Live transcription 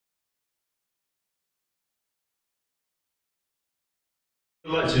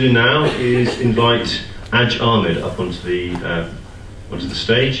What I'd like to do now is invite Ahmed up onto the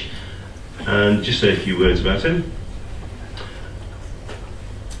stage and just say a few words about him.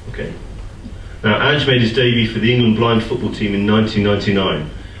 Okay. Now, made his debut for the England blind football team in 1999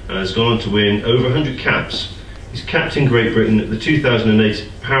 and has gone on to win over 100 caps. He's captained Great Britain at the 2008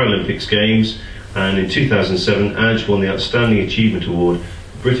 Paralympics Games, and in 2007 won the Outstanding Achievement Award,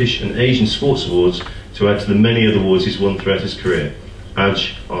 British and Asian Sports Awards, to add to the many other awards he's won throughout his career.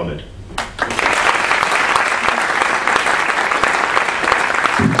 Ahmed.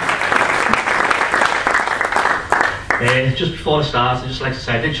 Just before I start, I'd just like to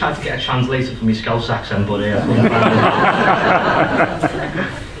say I did try to get a translator for my Scouse accent, but I couldn't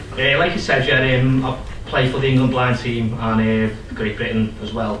find it. Like you said, I play for the England blind team and Great Britain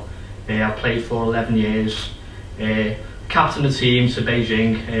as well. I played for 11 years. Captained the team to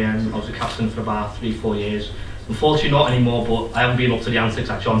Beijing. I was a captain for about 3-4 years. Unfortunately not anymore, but I haven't been up to the antics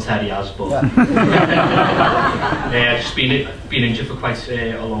that John Terry has. But I've just been injured for quite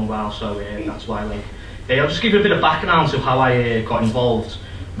a long while, so that's why. I'll just give you a bit of background to how I got involved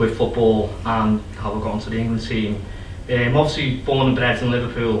with football and how I got onto the England team. I'm obviously born and bred in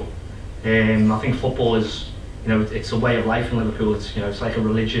Liverpool. I think football is, it's a way of life in Liverpool. It's like a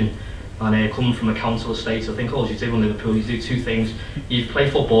religion. And coming from a council estate, I think all you do in Liverpool, you do two things: you play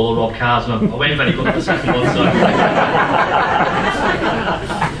football or rob cars. And I wasn't very good at the second one,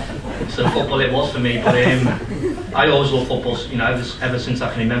 so football it was for me. But I always loved football. Ever since I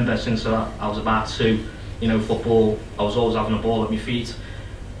can remember, since I was about 2. Football, I was always having a ball at my feet,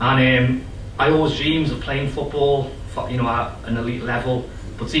 and I always dreamed of playing football, at an elite level.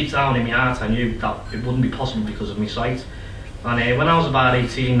 But deep down in my heart, I knew that it wouldn't be possible because of my sight. And when I was about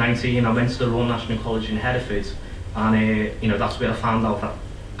 18, 19, I went to the Royal National College in Hereford, and that's where I found out that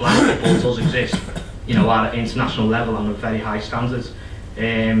blind football does exist, at an international level and a very high standard.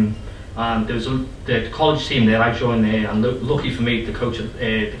 And there was the college team there. I joined there, and lucky for me, the coach of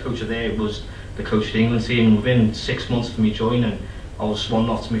there was the coach of the England team. And within 6 months of me joining, I was swan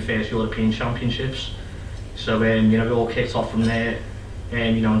off to my first European Championships. So it all kicked off from there.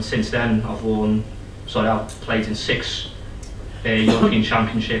 And since then, I've played in 6 European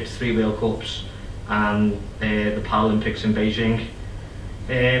Championships, 3 World Cups, and the Paralympics in Beijing.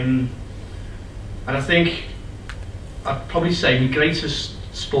 And I think I'd probably say my greatest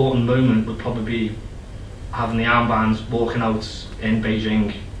sporting moment would probably be having the armbands, walking out in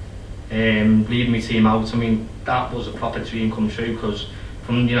Beijing, leading my team out. I mean, that was a proper dream come true, because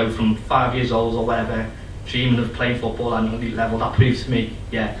from 5 years old or whatever, dreaming of playing football at an elite level, that proved to me,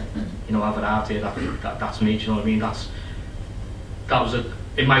 I've arrived here, that's me, do you know what I mean?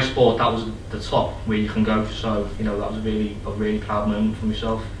 In my sport, that was the top where you can go, so that was a really proud moment for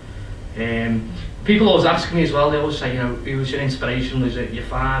myself. People always ask me as well, they always say, who was your inspiration? Was it your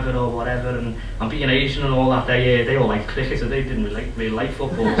father or whatever? And being Asian and all that, they all liked cricket, so they didn't really like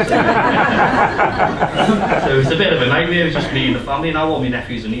football. So, so it's a bit of a nightmare, it's just me and the family. Now all my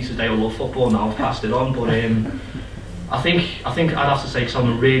nephews and nieces, they all love football now, I've passed it on. But I think I'd have to say, because I'm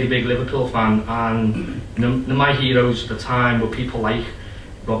a really big Liverpool fan, and my heroes at the time were people like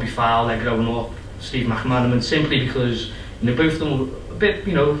Robbie Fowler growing up, Steve McManaman, simply because both of them were a bit,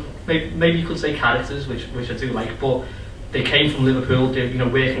 maybe you could say characters, which I do like, but they came from Liverpool, they're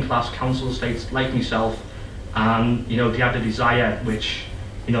working class council estates like myself, and they had a desire which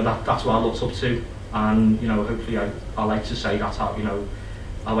that's what I looked up to, and hopefully I like to say that's how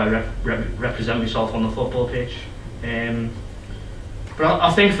how I represent myself on the football pitch. But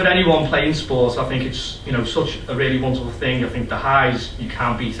I think for anyone playing sports, I think it's such a really wonderful thing. I think the highs, you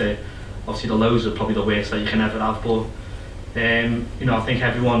can't beat it. Obviously the lows are probably the worst that you can ever have, but I think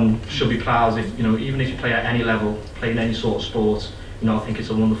everyone should be proud if even if you play at any level, playing any sort of sport, I think it's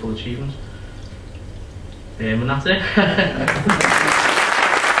a wonderful achievement. And that's it.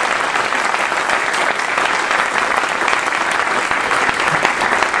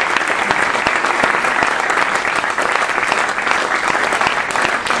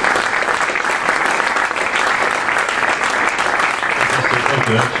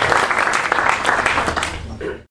 Thank you.